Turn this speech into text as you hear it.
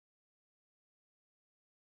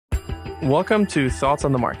Welcome to Thoughts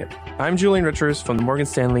on the Market. I'm Julian Richards from the Morgan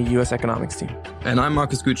Stanley U.S. Economics team. And I'm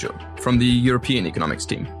Markus Guetschow from the European Economics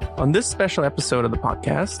team. On this special episode of the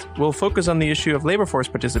podcast, we'll focus on the issue of labor force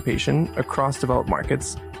participation across developed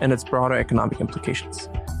markets and its broader economic implications.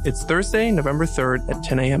 It's Thursday, November 3rd at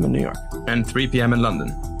 10 a.m. in New York. And 3 p.m. in London.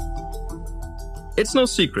 It's no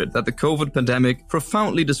secret that the COVID pandemic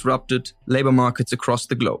profoundly disrupted labor markets across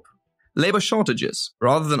the globe. Labor shortages,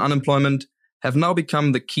 rather than unemployment, have now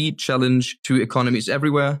become the key challenge to economies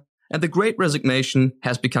everywhere, and the Great Resignation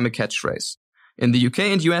has become a catchphrase. In the UK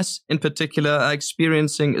and US, in particular, are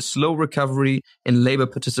experiencing a slow recovery in labor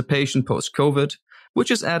participation post-COVID,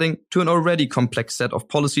 which is adding to an already complex set of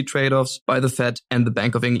policy trade-offs by the Fed and the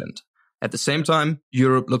Bank of England. At the same time,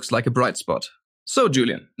 Europe looks like a bright spot. So,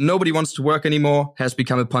 Julian, nobody wants to work anymore has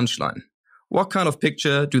become a punchline. What kind of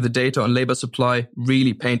picture do the data on labor supply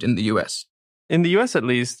really paint in the US? In the US, at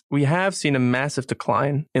least, we have seen a massive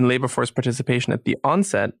decline in labor force participation at the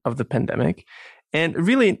onset of the pandemic, and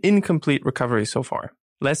really an incomplete recovery so far.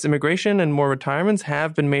 Less immigration and more retirements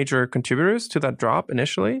have been major contributors to that drop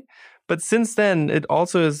initially, but since then, it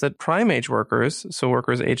also is that prime age workers, so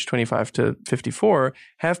workers aged 25 to 54,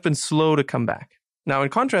 have been slow to come back. Now, in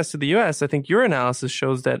contrast to the US, I think your analysis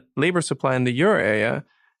shows that labor supply in the euro area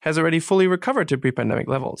has already fully recovered to pre-pandemic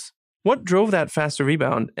levels. What drove that faster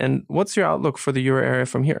rebound, and what's your outlook for the euro area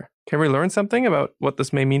from here? Can we learn something about what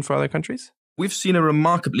this may mean for other countries? We've seen a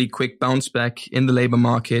remarkably quick bounce back in the labor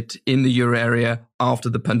market in the euro area after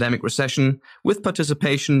the pandemic recession, with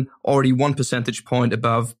participation already 1 percentage point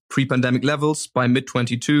above pre-pandemic levels by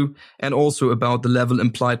mid-22 and also about the level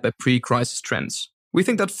implied by pre-crisis trends. We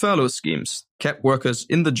think that furlough schemes kept workers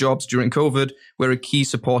in the jobs during COVID were a key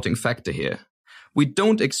supporting factor here. We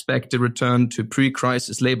don't expect a return to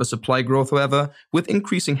pre-crisis labor supply growth, however, with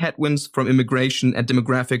increasing headwinds from immigration and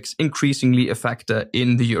demographics increasingly a factor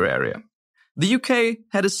in the euro area. The UK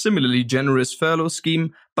had a similarly generous furlough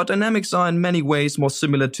scheme, but dynamics are in many ways more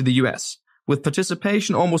similar to the US, with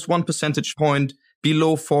participation almost 1 percentage point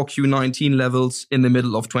below 4Q19 levels in the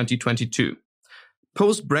middle of 2022.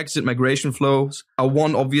 Post-Brexit migration flows are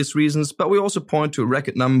one obvious reason, but we also point to a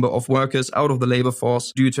record number of workers out of the labor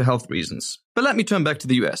force due to health reasons. But let me turn back to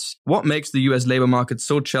the US. What makes the US labor market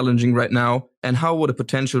so challenging right now, and how would a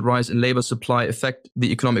potential rise in labor supply affect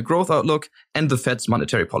the economic growth outlook and the Fed's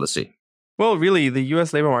monetary policy? Well, really, the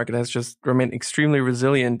US labor market has just remained extremely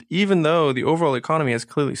resilient, even though the overall economy has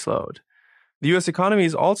clearly slowed. The US economy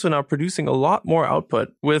is also now producing a lot more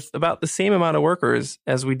output with about the same amount of workers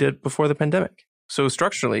as we did before the pandemic. So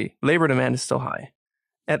structurally, labor demand is still high.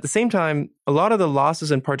 At the same time, a lot of the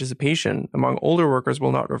losses in participation among older workers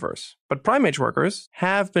will not reverse. But prime age workers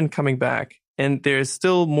have been coming back, and there is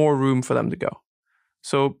still more room for them to go.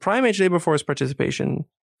 So prime age labor force participation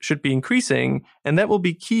should be increasing, and that will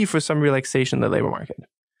be key for some relaxation in the labor market.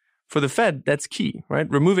 For the Fed, that's key, right?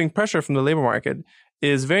 Removing pressure from the labor market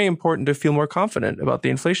is very important to feel more confident about the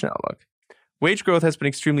inflation outlook. Wage growth has been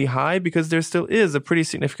extremely high because there still is a pretty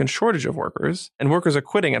significant shortage of workers, and workers are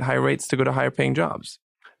quitting at high rates to go to higher paying jobs.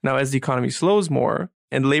 Now, as the economy slows more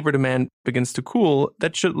and labor demand begins to cool,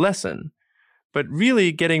 that should lessen. But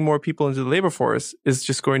really, getting more people into the labor force is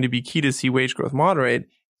just going to be key to see wage growth moderate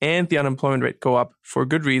and the unemployment rate go up for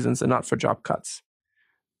good reasons and not for job cuts.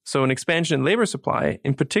 So an expansion in labor supply,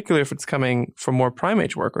 in particular if it's coming from more prime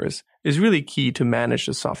age workers, is really key to manage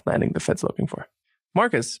the soft landing the Fed's looking for.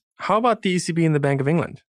 Markus, how about the ECB and the Bank of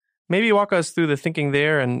England? Maybe walk us through the thinking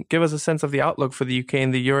there and give us a sense of the outlook for the UK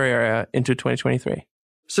and the euro area into 2023.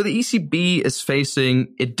 So the ECB is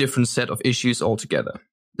facing a different set of issues altogether.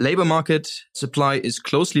 Labor market supply is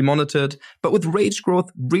closely monitored, but with wage growth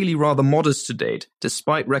really rather modest to date,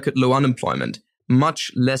 despite record low unemployment, much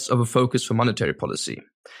less of a focus for monetary policy.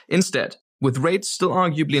 Instead, with rates still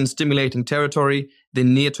arguably in stimulating territory, the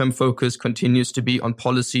near-term focus continues to be on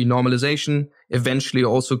policy normalization, eventually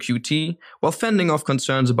also QT, while fending off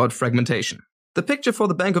concerns about fragmentation. The picture for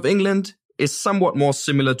the Bank of England is somewhat more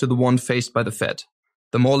similar to the one faced by the Fed.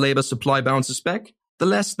 The more labor supply bounces back, the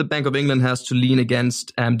less the Bank of England has to lean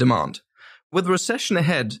against demand. With a recession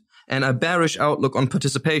ahead and a bearish outlook on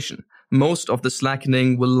participation, most of the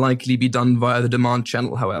slackening will likely be done via the demand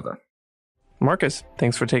channel, however. Markus,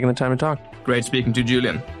 thanks for taking the time to talk. Great speaking to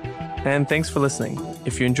Julian. And thanks for listening.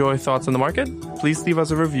 If you enjoy Thoughts on the Market, please leave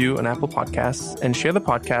us a review on Apple Podcasts and share the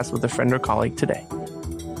podcast with a friend or colleague today.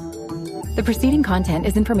 The preceding content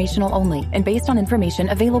is informational only and based on information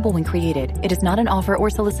available when created. It is not an offer or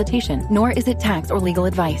solicitation, nor is it tax or legal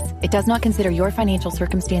advice. It does not consider your financial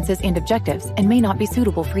circumstances and objectives and may not be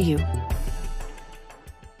suitable for you.